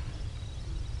cry.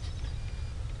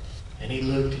 And he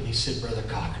looked and he said, Brother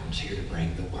Cochran's here to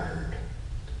bring the word.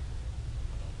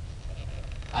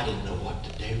 I didn't know what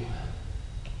to do.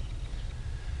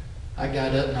 I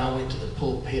got up and I went to the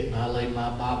pulpit and I laid my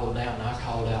Bible down and I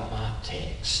called out my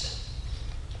text.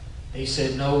 He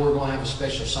said, no, we're going to have a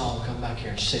special song. Come back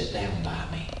here and sit down by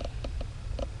me.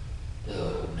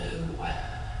 Oh, no.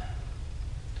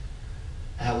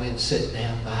 I went and sat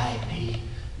down by him and he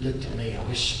looked at me and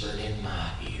whispered in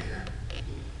my ear.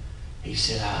 He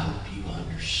said, I hope you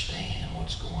understand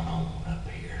what's going on up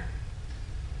here.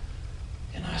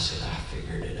 And I said, I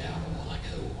figured it out a while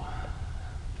ago.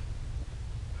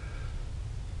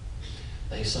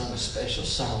 They sung a special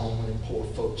song and poor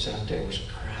folks out there was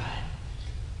crying.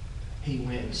 He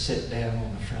went and sat down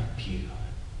on the front pew.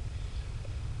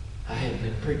 I hadn't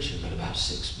been preaching but about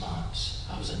 6 months.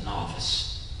 I was a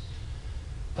novice.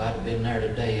 If I'd have been there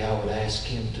today, I would ask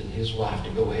him and his wife to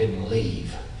go ahead and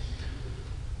leave.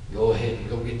 Go ahead and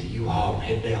go get the U-Haul and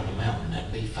head down the mountain.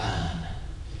 That'd be fine.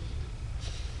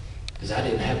 Because I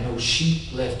didn't have no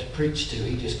sheep left to preach to.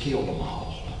 He just killed them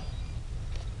all.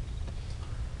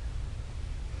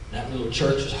 That little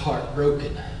church was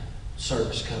heartbroken.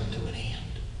 Service come to an end.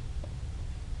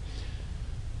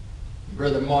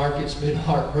 Brother Mark, it's been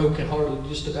heartbroken hardly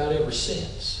just about ever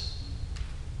since.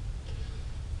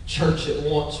 Church that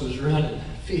once was running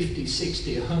 50,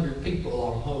 60, 100 people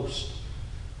almost,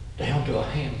 down to a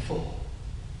handful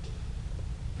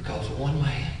because of one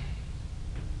man.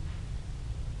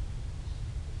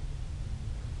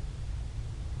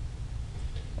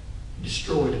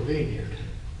 Destroyed a vineyard.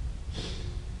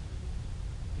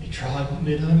 He trodden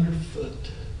it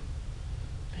underfoot.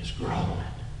 It's growing.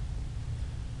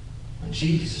 When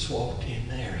Jesus walked in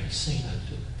there, he seen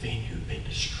the vineyard been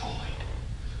destroyed,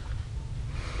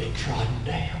 been trodden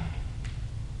down.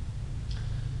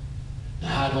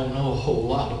 Now, I don't know a whole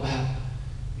lot about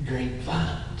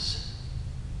grapevines.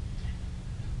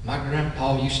 My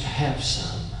grandpa used to have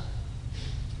some.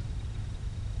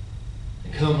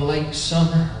 And come late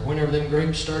summer, or whenever them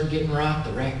grapes started getting ripe,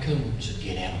 the raccoons would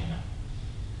get in them.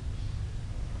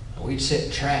 And we'd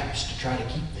set traps to try to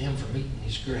keep them from eating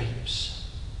his grapes.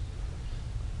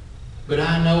 But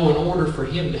I know in order for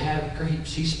him to have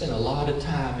grapes, he spent a lot of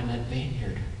time in that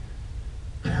vineyard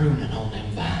pruning on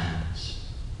them vines,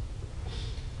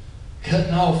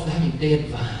 cutting off them dead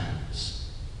vines.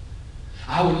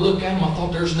 I would look at them, I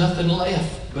thought there's nothing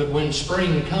left. But when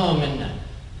spring come and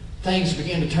things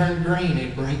began to turn green,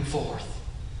 it'd break forth.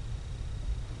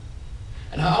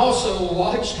 And I also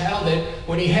watched how that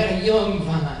when he had a young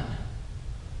vine,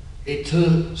 it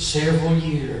took several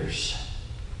years.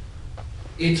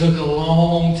 It took a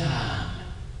long time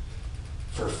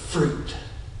for fruit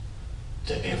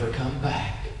to ever come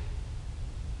back.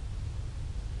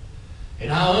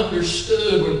 And I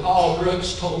understood when Paul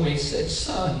Brooks told me, he said,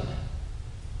 son,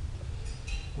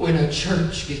 when a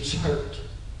church gets hurt,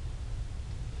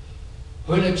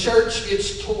 when a church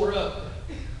gets tore up,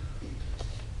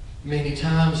 many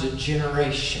times a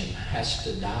generation has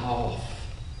to die off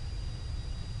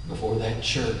before that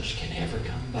church can ever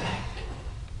come back.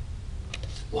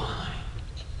 Why?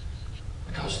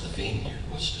 Because the vineyard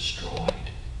was destroyed.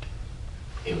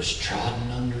 It was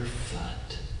trodden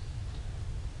underfoot.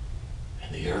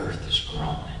 And the earth is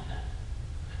groaning.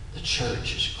 The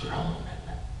church is groaning.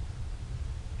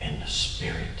 And the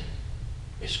Spirit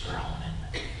is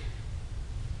groaning.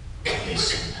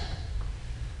 Listen,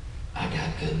 I got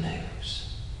good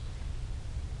news.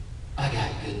 I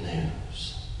got good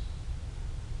news.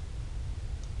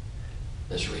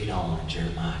 Let's read on in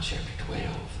Jeremiah chapter 12.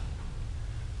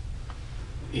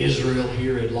 Israel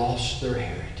here had lost their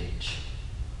heritage.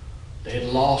 They had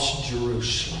lost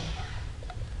Jerusalem.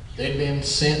 They'd been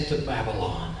sent to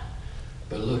Babylon.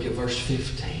 But look at verse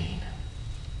 15.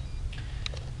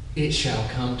 It shall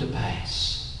come to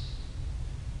pass,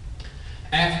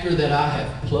 after that I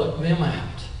have plucked them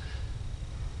out,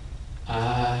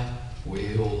 I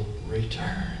will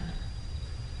return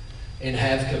and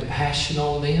have compassion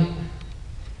on them,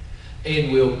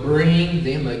 and will bring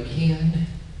them again,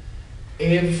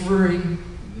 every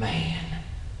man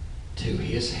to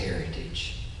his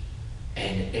heritage,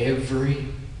 and every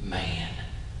man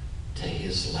to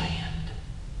his land.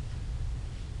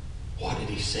 What did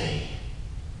he say?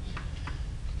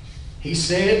 He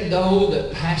said, though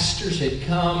the pastors had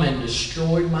come and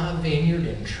destroyed my vineyard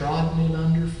and trodden it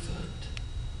underfoot,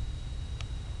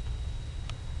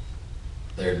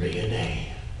 there'd be a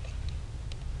day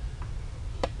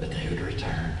that they would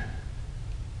return.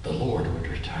 The Lord would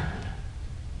return.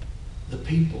 The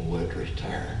people would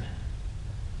return.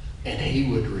 And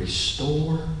he would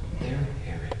restore their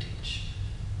heritage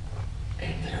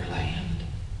and their land.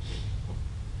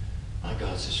 My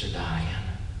God, Sister Diane,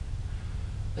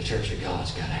 the Church of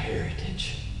God's got a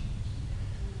heritage.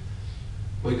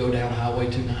 We go down Highway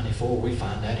 294, we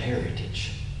find that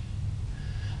heritage.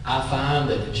 I find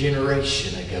that a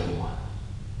generation ago,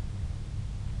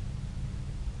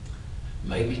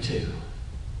 maybe two,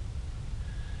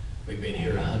 we've been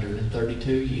here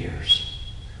 132 years.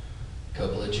 A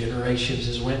couple of generations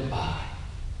has went by.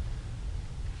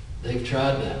 They've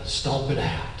tried to stomp it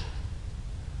out.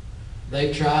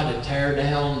 They've tried to tear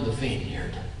down the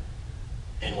vineyard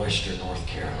in western North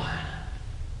Carolina.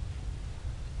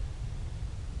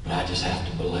 But I just have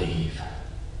to believe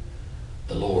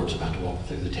the Lord's about to walk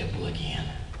through the temple again.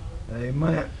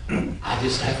 Amen. I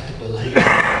just have to believe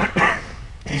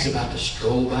he's about to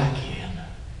stroll back in.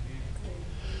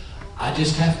 I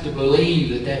just have to believe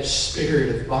that that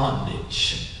spirit of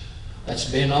bondage that's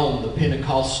been on the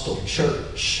Pentecostal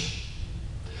church.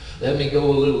 Let me go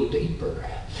a little deeper.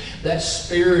 That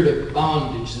spirit of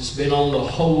bondage that's been on the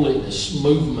holiness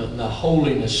movement and the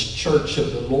holiness church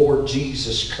of the Lord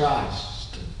Jesus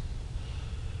Christ,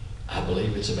 I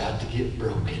believe it's about to get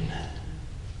broken.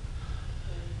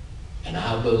 And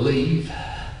I believe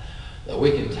that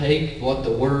we can take what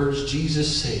the words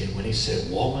Jesus said when he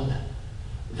said, "Woman,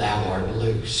 thou art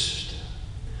loosed.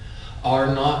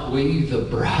 Are not we the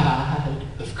bride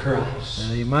of Christ?"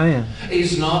 Amen.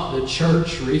 Is not the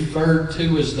church referred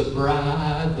to as the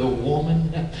bride, the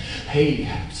woman? Hey,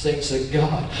 saints of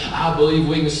God, I believe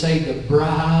we can say the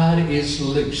bride is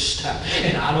loosed.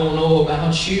 And I don't know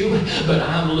about you, but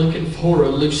I'm looking for a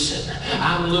loosing.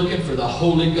 I'm looking for the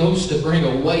Holy Ghost to bring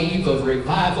a wave of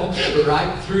revival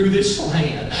right through this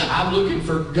land. I'm looking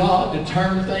for God to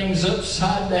turn things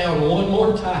upside down one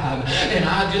more time. And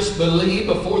I just believe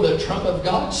before the trump of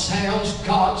God sounds,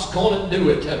 God's going to do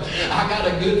it. I got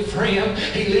a good friend.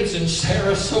 He lives in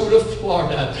Sarasota,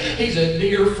 Florida. He's a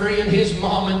dear friend. His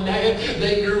mom and dad,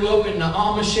 they grew up in the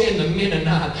Amish and the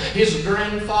Mennonite. His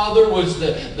grandfather was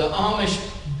the Amish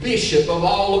bishop of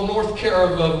all of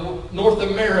North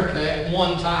America at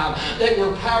one time. They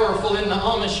were powerful in the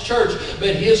Amish church,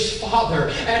 but his father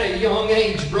at a young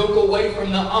age broke away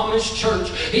from the Amish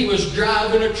church. He was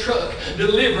driving a truck,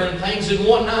 delivering things, and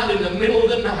one night in the middle of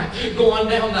the night, going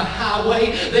down the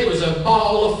highway, there was a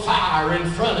ball of fire in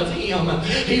front of him.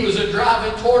 He was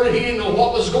driving toward it. He didn't know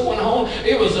what was going on.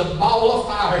 It was a ball of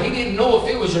fire. He didn't know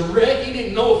if it was a wreck. He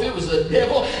didn't know if it was the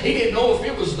devil. He didn't know if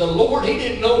it was the Lord. He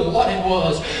didn't know what it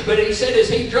was. But he said as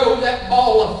he drove, that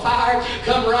ball of fire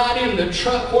come right in the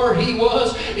truck where he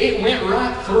was. It went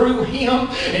right through him,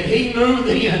 and he knew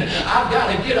then, I've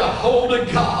got to get a hold of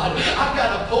God. I've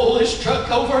got to pull this truck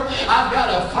over. I've got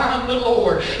to find the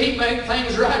Lord. He made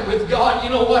things right with God.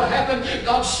 You know what happened?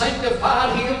 God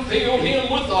sanctified him, filled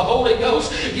him with the Holy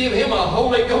Ghost, give him a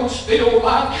Holy Ghost filled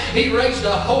life. He raised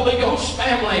a Holy Ghost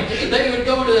family. They would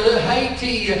go to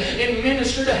Haiti and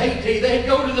minister to Haiti. They'd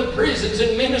go to the prisons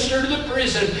and minister to the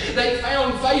prisoners. season, they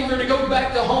found favor to go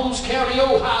back to Holmes County,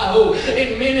 Ohio,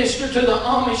 and minister to the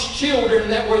Amish children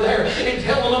that were there and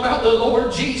tell them about the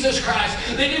Lord Jesus Christ.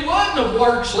 That it wasn't of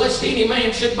works, lest any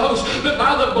man should boast, but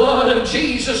by the blood of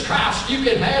Jesus Christ you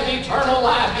can have eternal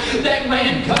life. That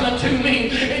man coming to me,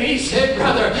 and he said,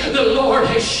 brother, the Lord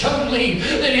has shown me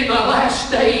that in the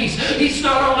last days He's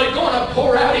not only going to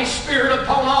pour out His Spirit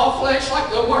upon all flesh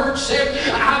like the Word said.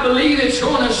 I believe it's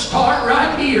going to start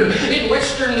right here in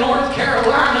western North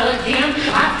Carolina again.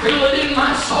 I feel it in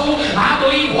my soul. I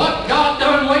believe what God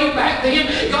done way back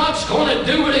then, God's going to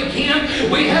do it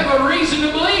again. We have a reason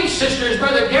to believe, sisters.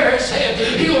 Brother Garrett said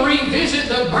He'll revisit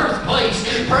the birthplace.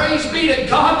 Praise be to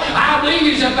God. I believe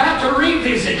He's about to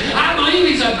revisit. I believe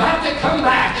He's about to come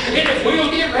back. And if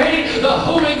we'll get ready, the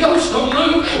Holy Ghost will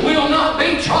move. We'll not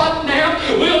be trodden down.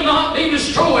 We'll not be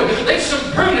destroyed. There's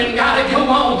some pruning got to go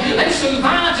on. There's some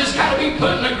vines that's got to be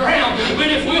put in the ground. But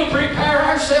if we'll prepare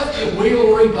ourselves,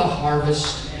 we'll reap a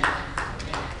harvest.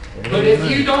 But if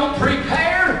you don't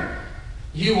prepare,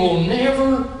 you will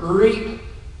never reap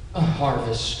a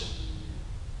harvest.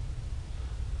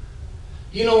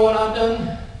 You know what I've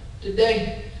done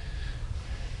today?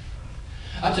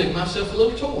 I took myself a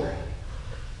little tour.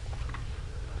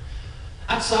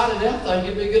 I decided I thought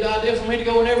it'd be a good idea for me to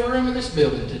go in every room in this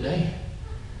building today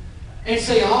and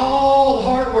see all the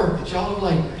hard work that y'all have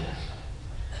labored.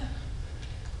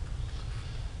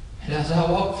 And as I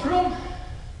walked through them,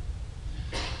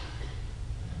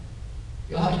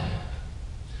 God,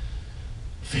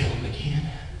 fill them again.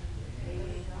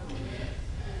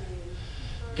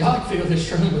 God, fill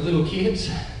this room with little kids.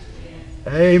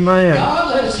 Amen.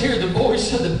 God, let us hear the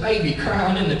voice of the baby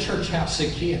crying in the church house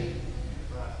again.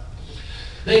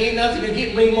 There ain't nothing to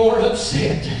get me more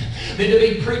upset than to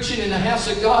be preaching in the house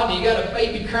of God and you got a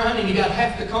baby crying and you got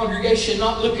half the congregation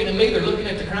not looking at me, they're looking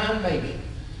at the crying baby.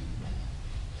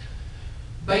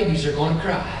 Babies are going to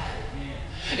cry.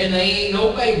 And they ain't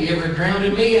no baby ever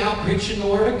drowning me out preaching the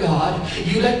Word of God.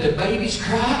 You let the babies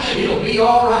cry, it'll be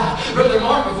all right. Brother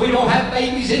Mark, if we don't have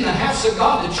babies in the house of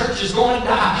God, the church is going to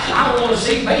die. I want to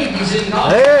see babies in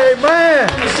God's house. Amen.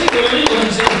 I want to see the little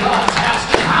ones in God's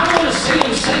house. I want to see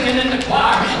them singing in the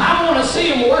choir. I want to see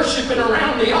them worshiping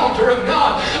around the altar of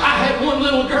God. I had one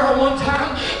little girl one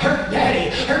time, her daddy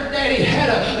had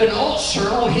an ulcer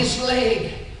on his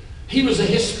leg. He was a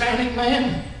Hispanic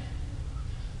man.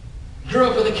 Grew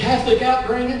up with a Catholic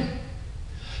upbringing.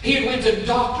 He had went to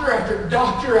doctor after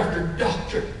doctor after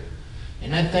doctor.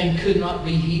 And that thing could not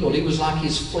be healed. It was like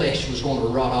his flesh was going to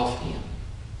rot off him.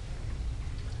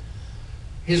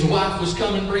 His wife was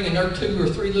coming bringing her 2 or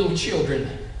 3 little children.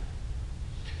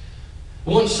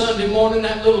 One Sunday morning,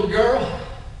 that little girl,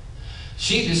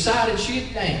 she decided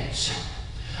she'd dance.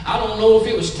 I don't know if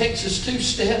it was Texas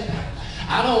two-step.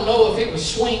 I don't know if it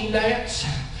was swing dance.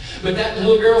 But that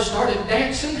little girl started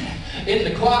dancing in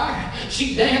the choir.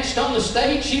 She danced on the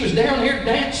stage. She was down here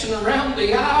dancing around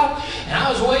the aisle. And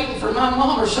I was waiting for my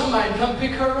mom or somebody to come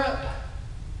pick her up.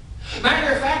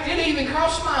 Matter of fact, it even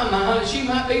crossed my mind that she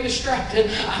might be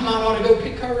distracted. I might ought to go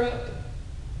pick her up.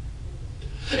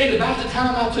 And about the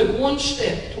time I took one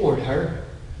step toward her,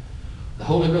 the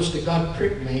Holy Ghost of God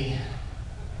pricked me.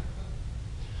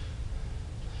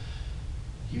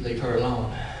 You leave her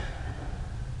alone.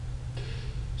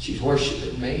 She's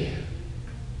worshiping me.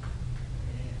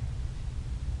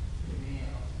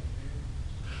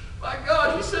 My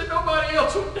God, he said, nobody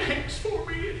else will dance for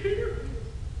me in here.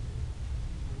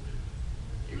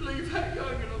 You leave that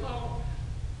youngin' alone.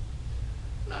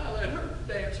 And I let her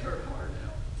dance her heart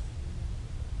out.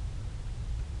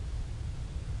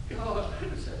 God,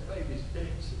 as that baby's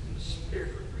dancing in the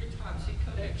Spirit 3 times he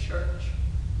come at church.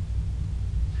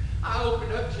 I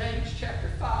opened up James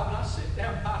chapter 5 and I sit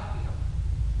down by him.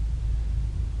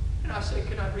 And I said,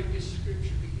 can I read this scripture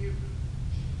to you?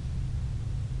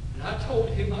 And I told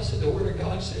him, I said, the Word of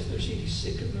God says, if there's any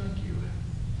sick among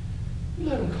you,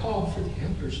 let them call for the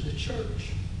elders of the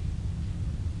church.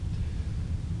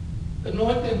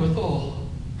 Anoint them with oil.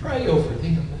 Pray over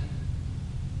them.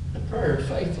 The prayer of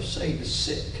faith will save the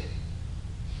sick.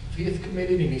 If he hath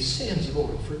committed any sins, the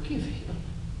Lord will forgive him.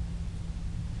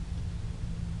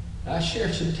 I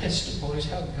shared some testimonies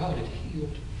how God had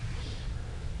healed.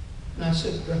 And I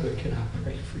said, brother, can I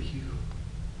pray for you?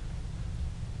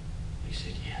 He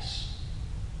said, yes.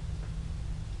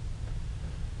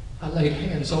 I laid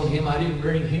hands on him. I didn't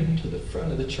bring him to the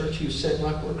front of the church. He was sitting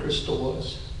right where Crystal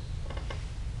was.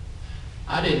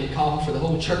 I didn't call for the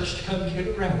whole church to come get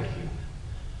around him.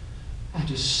 I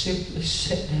just simply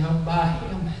sat down by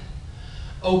him,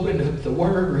 opened up the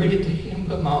Word, read it to him,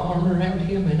 put my arm around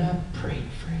him, and I prayed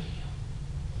for him.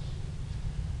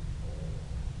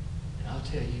 And I'll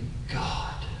tell you,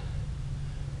 God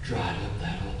dried up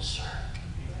that ulcer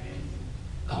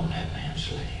on that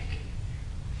man's leg.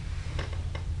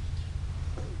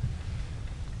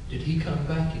 Did he come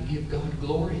back and give God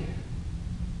glory?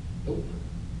 Nope.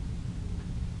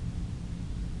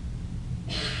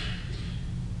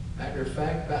 Matter of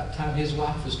fact, about the time his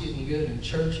wife was getting good in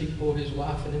church, he pulled his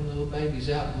wife and them little babies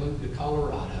out and moved to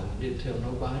Colorado and didn't tell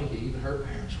nobody, even her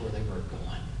parents, where they were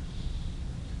going.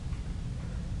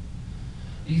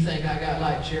 Do you think I got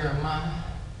like Jeremiah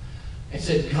and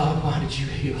said, God, why did you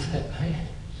heal that man?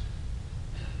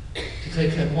 To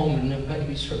take that woman and them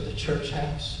babies from the church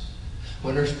house?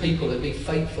 When there's people that be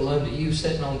faithful unto you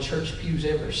sitting on church pews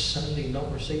every Sunday and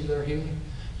don't receive their healing,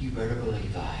 you better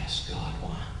believe I asked God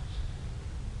why.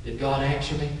 Did God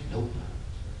answer me? Nope.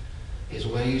 His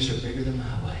ways are bigger than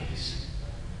my ways.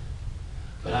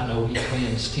 But I know he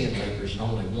cleansed 10 lepers and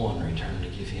only one returned to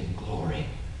give him glory.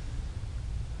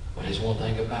 But there's one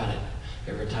thing about it.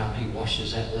 Every time he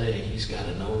washes that leg, he's got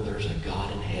to know there's a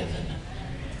God in heaven.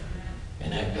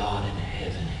 And that God in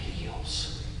heaven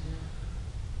heals.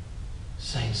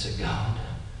 Saints of God,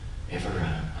 every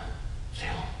room,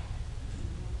 fill them.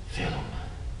 Fill them.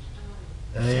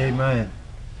 Amen.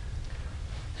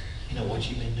 You know what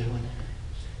you've been doing?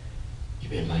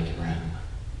 You've been making room.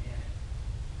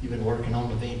 You've been working on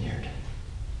the vineyard.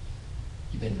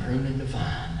 You've been pruning the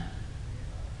vine.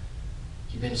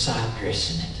 You've been side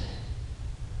dressing it.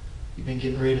 You've been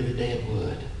getting rid of the dead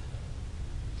wood.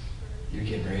 You're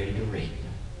getting ready to reap.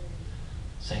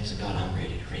 Saints of God, I'm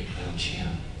ready to reap, don't you?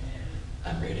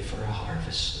 I'm ready for a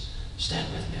harvest.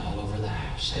 Stand with me all over the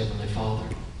house. Heavenly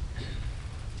Father,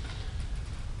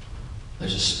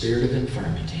 there's a spirit of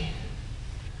infirmity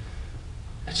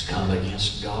that's come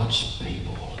against God's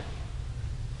people.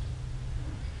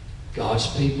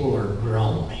 God's people are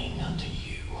groaning unto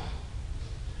you.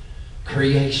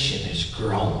 Creation is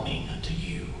groaning unto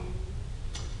you.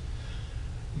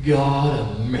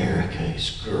 God, America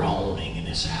is groaning in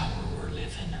this hour we're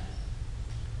living.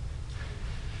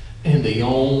 And the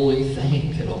only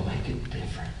thing that'll make a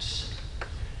difference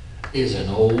is an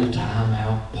old-time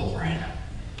outpouring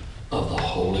of the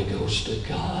Holy Ghost of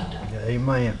God.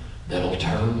 Amen. That'll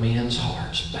turn men's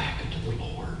hearts back into the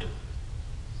Lord.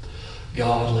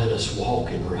 God, let us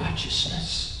walk in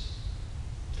righteousness.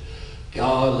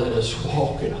 God, let us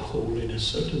walk in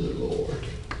holiness unto the Lord.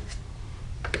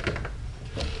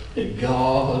 And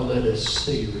God, let us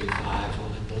see revival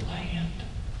in the land.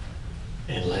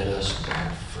 And let us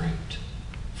bear fruit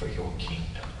for your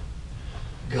kingdom.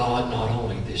 God, not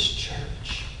only this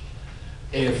church,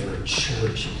 every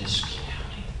church in this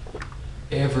county,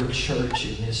 every church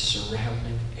in this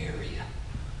surrounding area,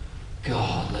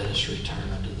 God, let us return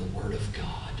unto the Word of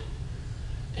God.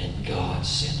 And God,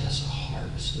 send us a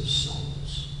harvest of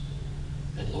souls.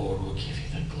 And Lord, we'll give you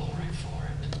the glory for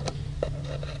it.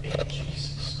 In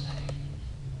Jesus' name.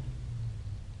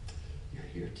 You're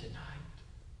here tonight.